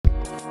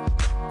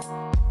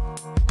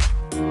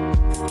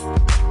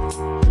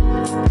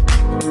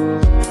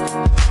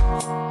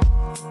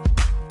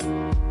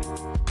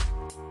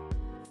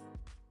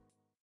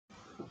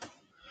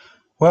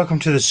Welcome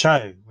to the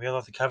show. We have a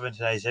lot to cover in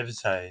today's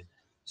episode.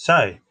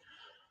 So,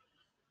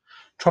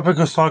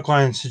 tropical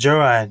cyclone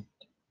Sajura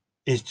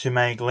is to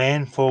make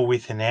landfall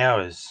within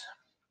hours.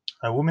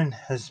 A woman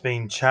has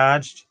been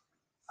charged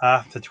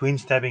after twin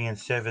stabbing in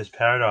Surfers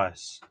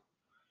Paradise.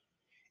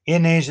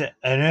 Indonesia,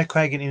 an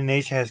earthquake in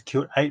Indonesia has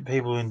killed 8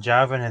 people in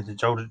Java and has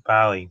jolted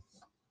Bali.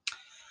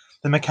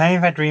 The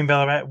McCain factory in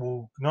Ballarat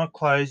will not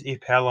close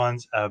if power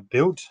lines are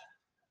built.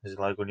 This is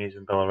local news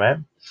in Ballarat.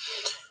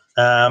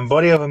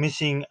 Body of a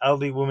missing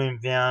elderly woman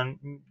found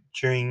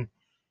during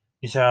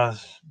New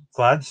South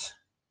floods.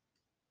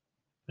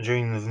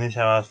 During the New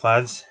South Wales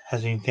floods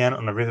has been found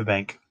on a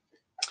riverbank.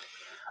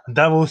 A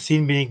double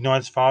sin bin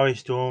ignites fiery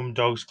storm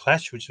dogs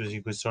clash, which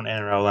was on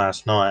NRL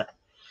last night.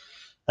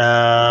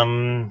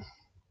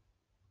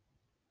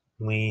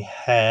 We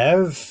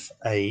have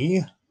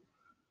a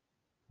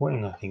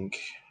warning, I think.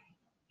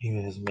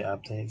 It hasn't been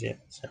updated yet.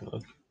 Let's have a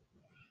look.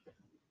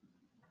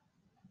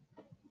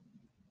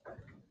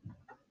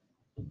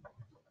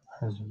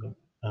 Hasn't been.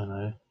 Oh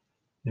no.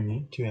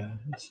 2 hours.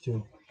 It's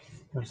still.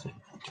 What's it?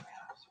 2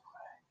 hours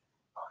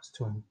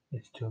away. Oh,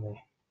 it's still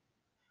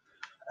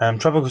there.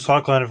 Tropical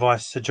cyclone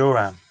advice,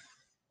 Sajura.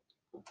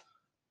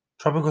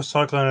 Tropical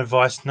cyclone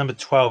advice number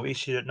 12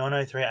 issued at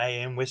 9:03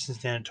 a.m. Western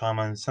Standard Time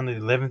on Sunday, the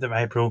 11th of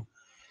April,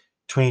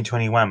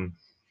 2021.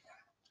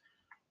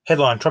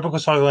 Headline: Tropical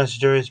cyclone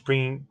Sajura is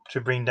bring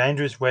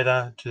dangerous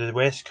weather to the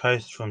west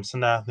coast from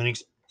Sunday afternoon,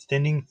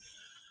 extending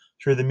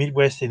through the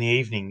Midwest in the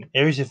evening.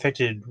 Areas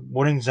affected: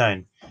 warning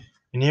zone: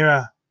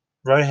 Manera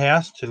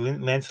Roadhouse to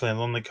Lancelin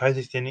along the coast,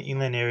 extending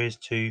inland areas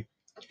to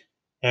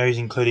areas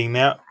including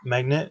Mount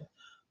Magnet,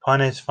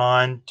 Pinus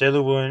Fine,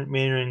 Delaware,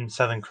 and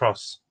Southern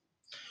Cross.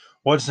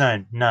 Watch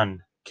zone: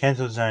 none.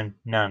 Cancel zone: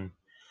 none.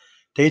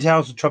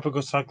 Details of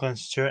Tropical Cyclone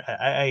Stuart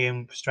at 8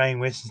 a.m. Australian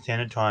Western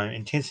Standard Time.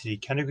 Intensity: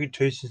 Category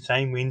 2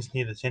 sustained winds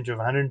near the centre of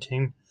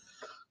 110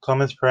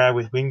 km per hour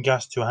with wind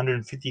gusts to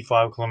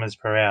 155 km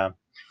per hour.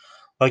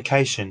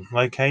 Location: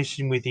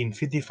 within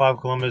 55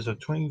 km of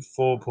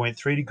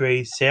 24.3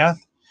 degrees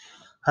south,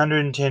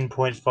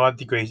 110.5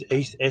 degrees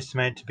east,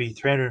 estimated to be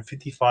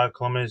 355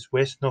 km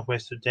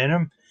west-northwest of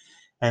Denham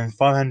and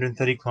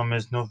 530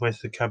 km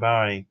northwest of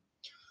Kobari.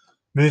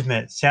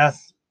 Movement: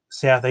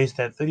 south-southeast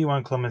at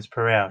 31 km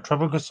per hour.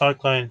 Tropical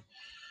cyclone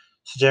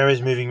Sajura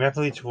is moving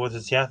rapidly towards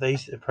the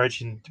southeast,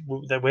 approaching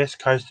the west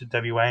coast of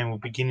WA and will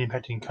begin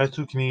impacting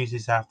coastal communities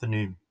this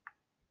afternoon.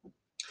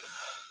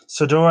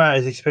 Sajura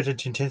is expected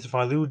to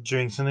intensify a little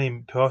during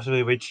Sunday,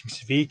 possibly reaching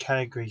severe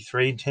Category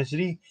 3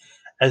 intensity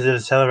as it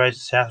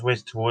accelerates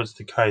southwest towards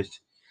the coast.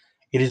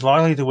 It is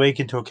likely to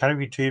weaken to a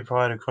Category 2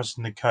 prior to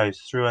crossing the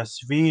coast. Though a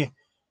severe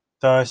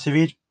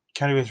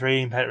Category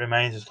 3 impact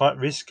remains a slight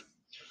risk,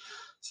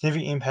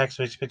 significant impacts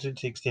are expected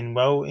to extend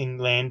well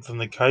inland from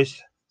the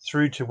coast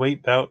through to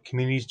wheat belt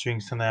communities during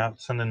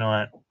Sunday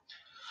night.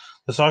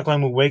 The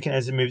cyclone will weaken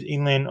as it moves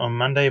inland on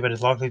Monday, but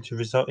is likely to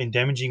result in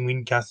damaging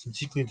wind gusts,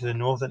 particularly to the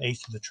north and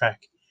east of the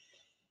track,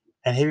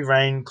 and heavy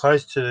rain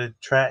close to the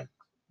track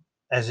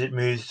as it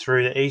moves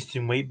through the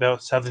eastern wheat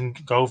belt, southern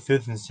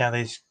goldfields, and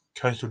southeast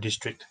coastal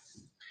district.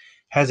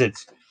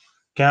 Hazards: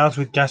 gales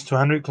with gusts to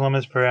 100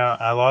 km per hour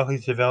are likely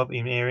to develop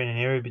in an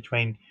area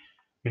between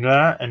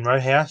Minara and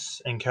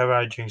Roadhouse and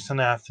Kobari during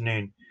Sunday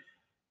afternoon.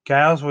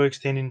 Gales will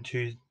extend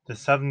into the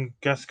southern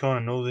Gascoyne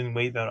and northern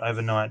wheatbelt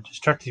overnight.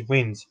 Destructive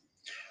winds,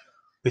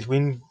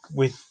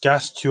 with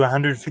gusts to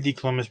 150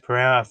 km per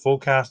hour, are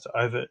forecast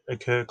to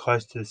occur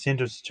close to the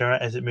centre of Sajura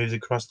as it moves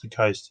across the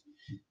coast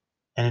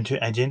and into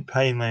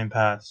Ajanta inland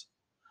parts.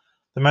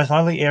 The most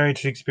likely area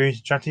to experience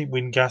destructive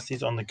wind gusts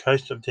is on the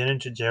coast of Denham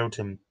to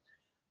Geraldton.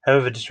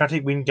 However,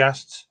 destructive wind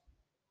gusts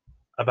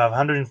above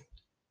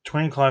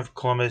 125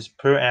 km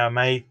per hour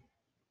may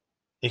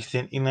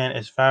extend inland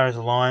as far as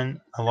a line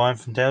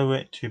from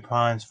Delaware to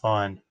Pines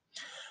Fine.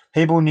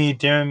 People near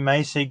Dereham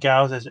may see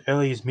gales as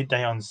early as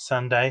midday on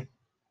Sunday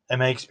and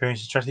may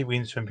experience destructive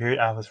winds from period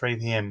after 3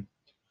 p.m.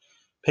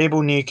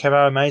 People near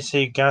Kobari may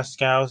see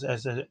gales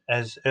as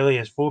early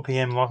as 4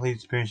 p.m, likely to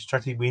experience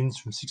destructive winds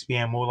from 6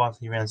 p.m, more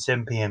likely around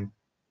 7 p.m.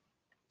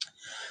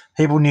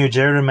 People near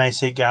Geraldton may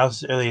see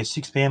gales as early as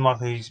 6 p.m,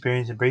 likely to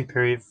experience a brief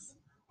period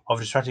of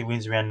destructive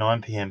winds around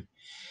 9 p.m.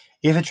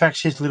 If the track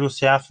shifts a little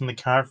south from the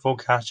current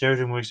forecast,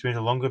 Geraldton will experience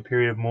a longer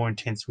period of more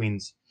intense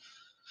winds.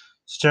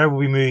 Sajura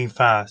will be moving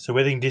fast, so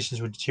weather conditions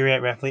will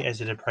deteriorate rapidly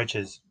as it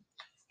approaches.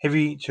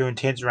 Heavy to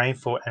intense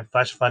rainfall and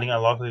flash flooding are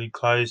likely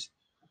close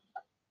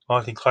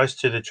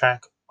to the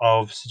track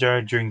of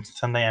Sajura during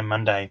Sunday and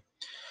Monday.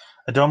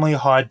 Abnormally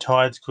high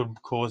tides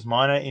could cause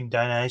minor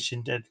inundation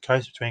at the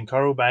coast between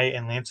Coral Bay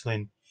and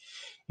Lancelin,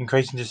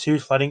 increasing to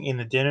serious flooding in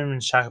the Denham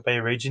and Shark Bay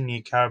region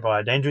near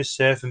Kobari. Dangerous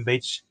surf and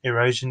beach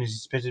erosion is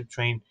expected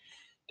between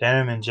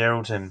Denham and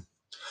Geraldton.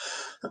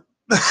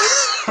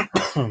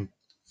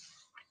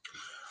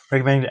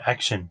 Recommended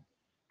action.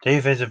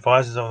 DFS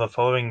advises of the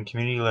following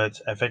community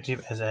alerts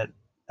effective as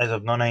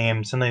of 9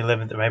 a.m. Sunday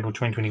 11th of April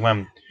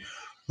 2021.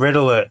 Red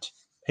alert.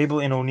 People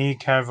in or near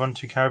Caravan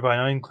to Kobari,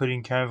 not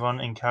including Caravan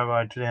and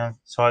Kobari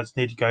sites,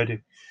 need to go to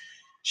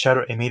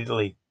shelter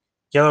immediately.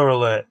 Yellow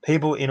alert.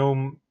 People in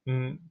all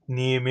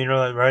near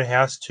Mineral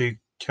Roadhouse to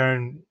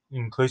Curran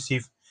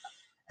inclusive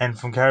and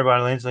from Caribou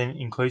Landsland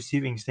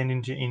inclusive,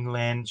 extending to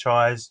inland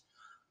shires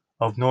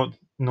of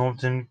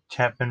Norton,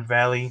 Chapman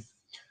Valley,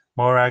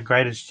 Moray,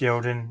 Greater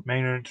Sheldon,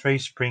 Maynard, Three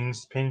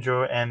Springs,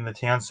 Pendrell, and the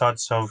town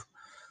sites of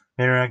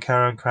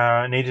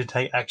Mirankarakara need to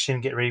take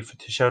action, get ready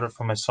to shelter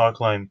from a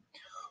cyclone.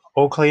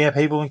 All clear.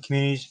 People and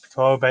communities of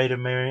Kyle Bay to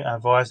Mary are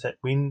advised that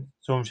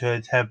windstorm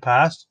surges have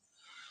passed.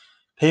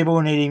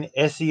 People needing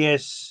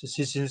SES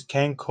assistance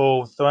can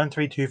call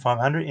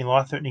 132500 in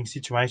life-threatening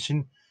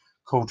situation.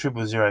 Call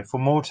 000. For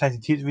more safety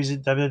tips,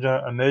 visit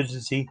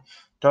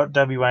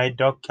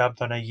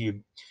www.emergency.wa.gov.au.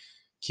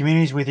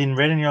 Communities within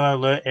red and yellow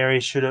alert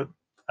areas should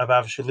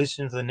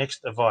listen to the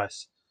next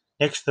advice.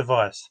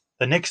 The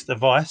next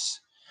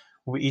advice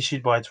will be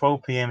issued by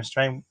 12 p.m.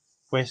 Australian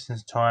Western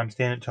Time,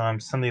 Standard Time,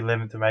 Sunday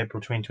 11th of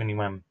April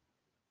 2021.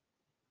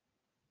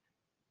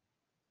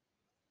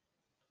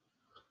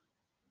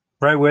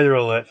 Road weather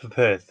alert for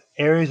Perth.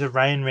 Areas of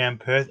rain around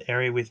Perth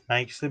area with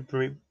make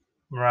slippery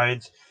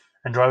roads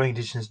and driving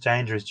conditions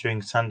dangerous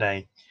during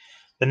Sunday.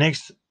 The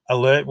next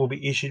alert will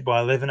be issued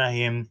by 11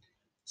 a.m.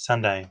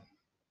 Sunday.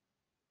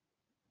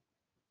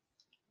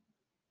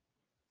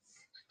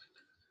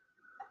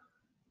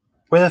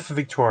 Weather for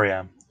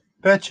Victoria.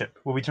 Birchip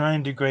will be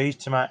 20 degrees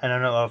tomorrow and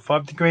a low of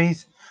 5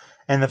 degrees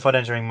and the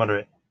financial running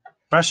moderate.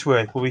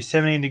 Rushworth will be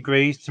 17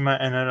 degrees tomorrow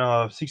and a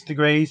low of 6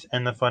 degrees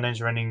and the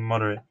financial running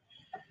moderate.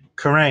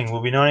 Kerrang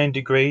will be 19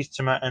 degrees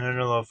tomorrow and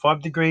a low of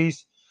 5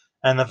 degrees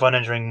and the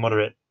financial running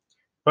moderate.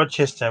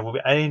 Rochester will be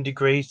 18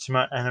 degrees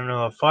tomorrow and a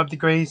low of 5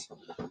 degrees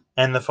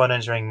and the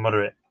financial running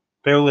moderate.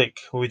 Berwick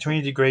will be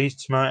 20 degrees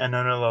tomorrow and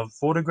a low of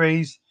 4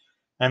 degrees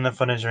and the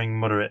financial running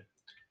moderate.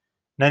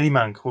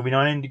 Nallymonk will be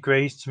 19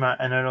 degrees tomorrow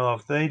and a low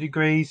of 30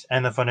 degrees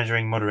and the financial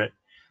running moderate.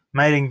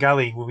 Maiden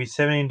Gully will be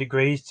 17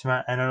 degrees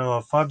tomorrow and a low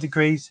of 5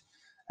 degrees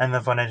and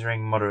the financial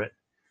running moderate.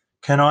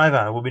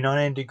 Caniva will be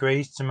 19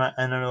 degrees tomorrow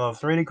and a low of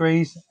 3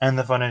 degrees and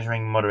the financial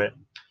running moderate.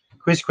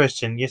 Quiz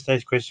question.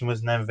 Yesterday's question was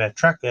the name of our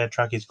truck. Our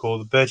truck is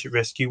called the Birchip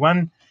Rescue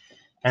 1.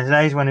 And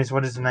today's one is,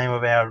 what is the name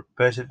of our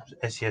Birchip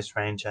SES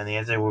Ranger? And the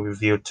answer will be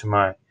revealed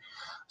tomorrow.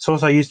 So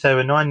also used to have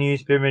a 9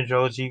 News, Bit of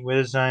Meteorology,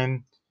 Weather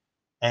Zone,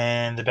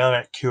 and the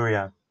Ballarat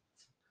Courier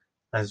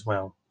as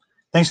well.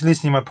 Thanks for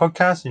listening to my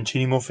podcast and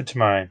tuning more for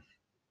tomorrow.